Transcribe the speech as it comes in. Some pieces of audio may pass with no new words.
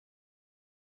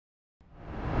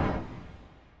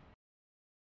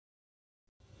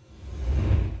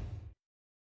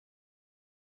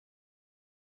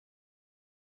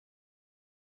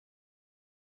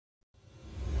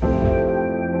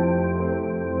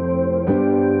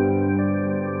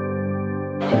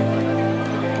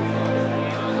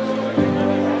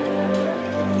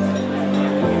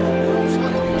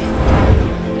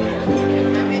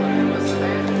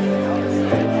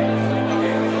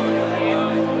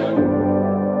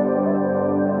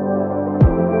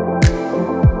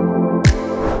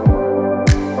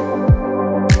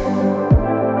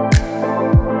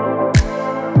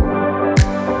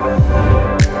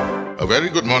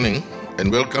very good morning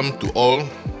and welcome to all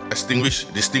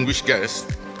distinguished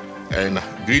guests and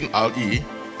GreenRe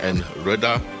and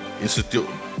REHDA Institute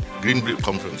GreenRe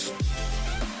Conference.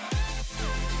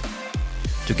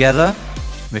 Together,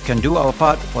 we can do our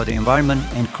part for the environment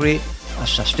and create a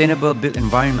sustainable built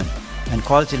environment and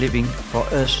quality living for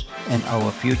us and our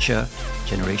future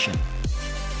generation.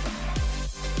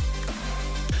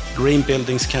 Green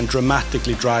buildings can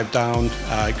dramatically drive down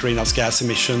greenhouse gas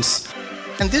emissions.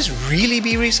 Can this really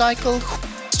be recycled?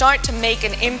 Start to make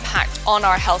an impact on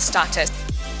our health status.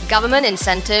 Government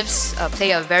incentives play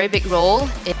a very big role.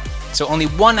 So only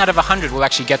 1 out of 100 will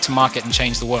actually get to market and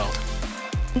change the world.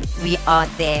 We are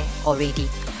there already.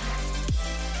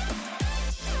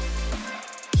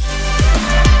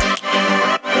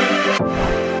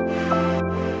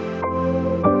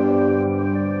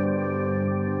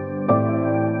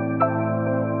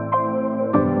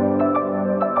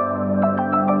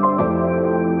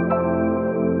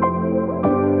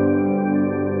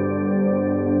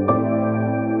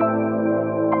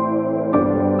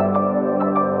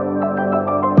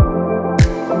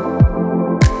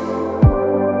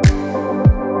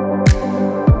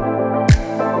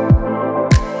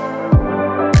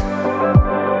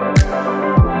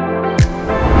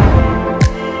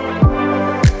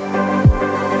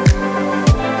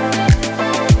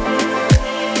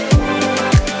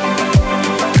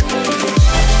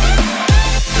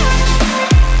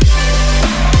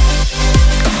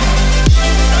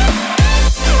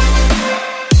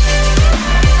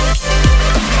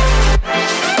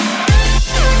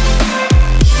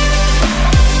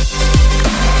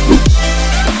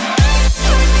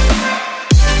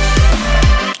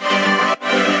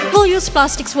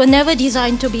 Plastics were never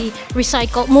designed to be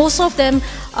recycled. Most of them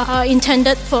are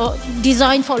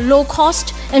designed for low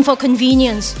cost and for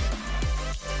convenience.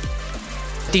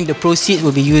 I think the proceeds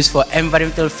will be used for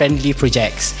environmental friendly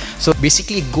projects. So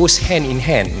basically it goes hand in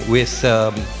hand with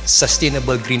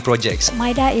sustainable green projects.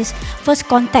 MIDA is first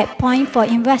contact point for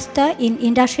investor in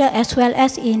industrial as well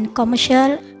as in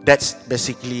commercial. That's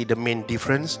basically the main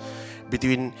difference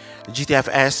between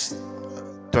GTFS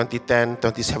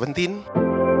 2010-2017.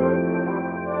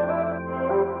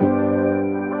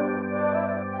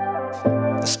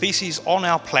 The species on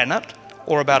our planet,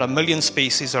 or about 1 million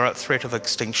species, are at threat of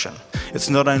extinction. It's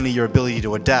not only your ability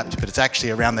to adapt, but it's actually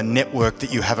around the network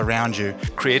that you have around you.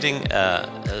 Creating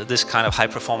this kind of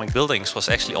high-performing buildings was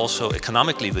actually also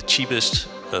economically the cheapest,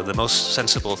 the most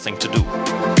sensible thing to do.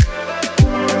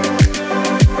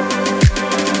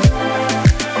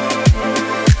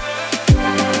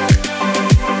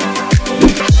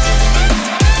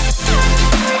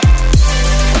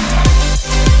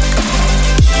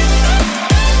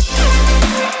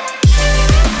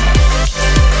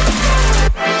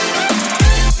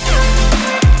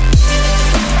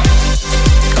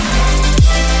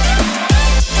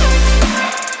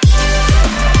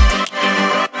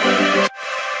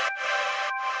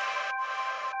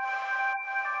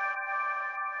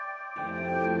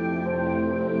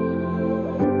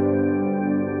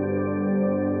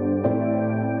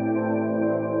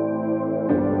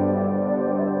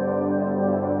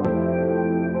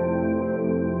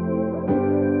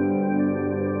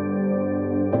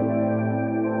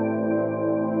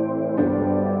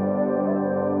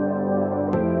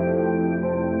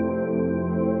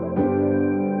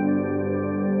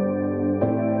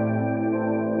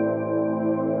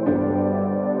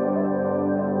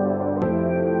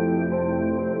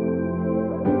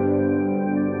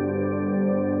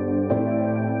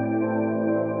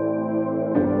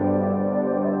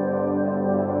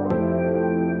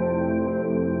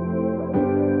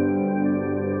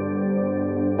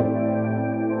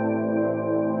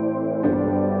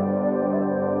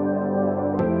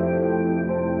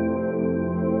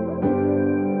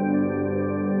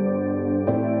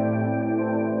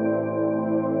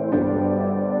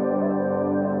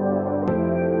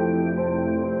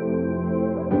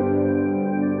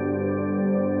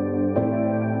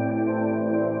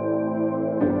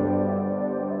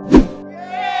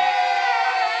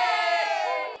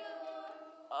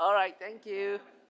 All right, thank you.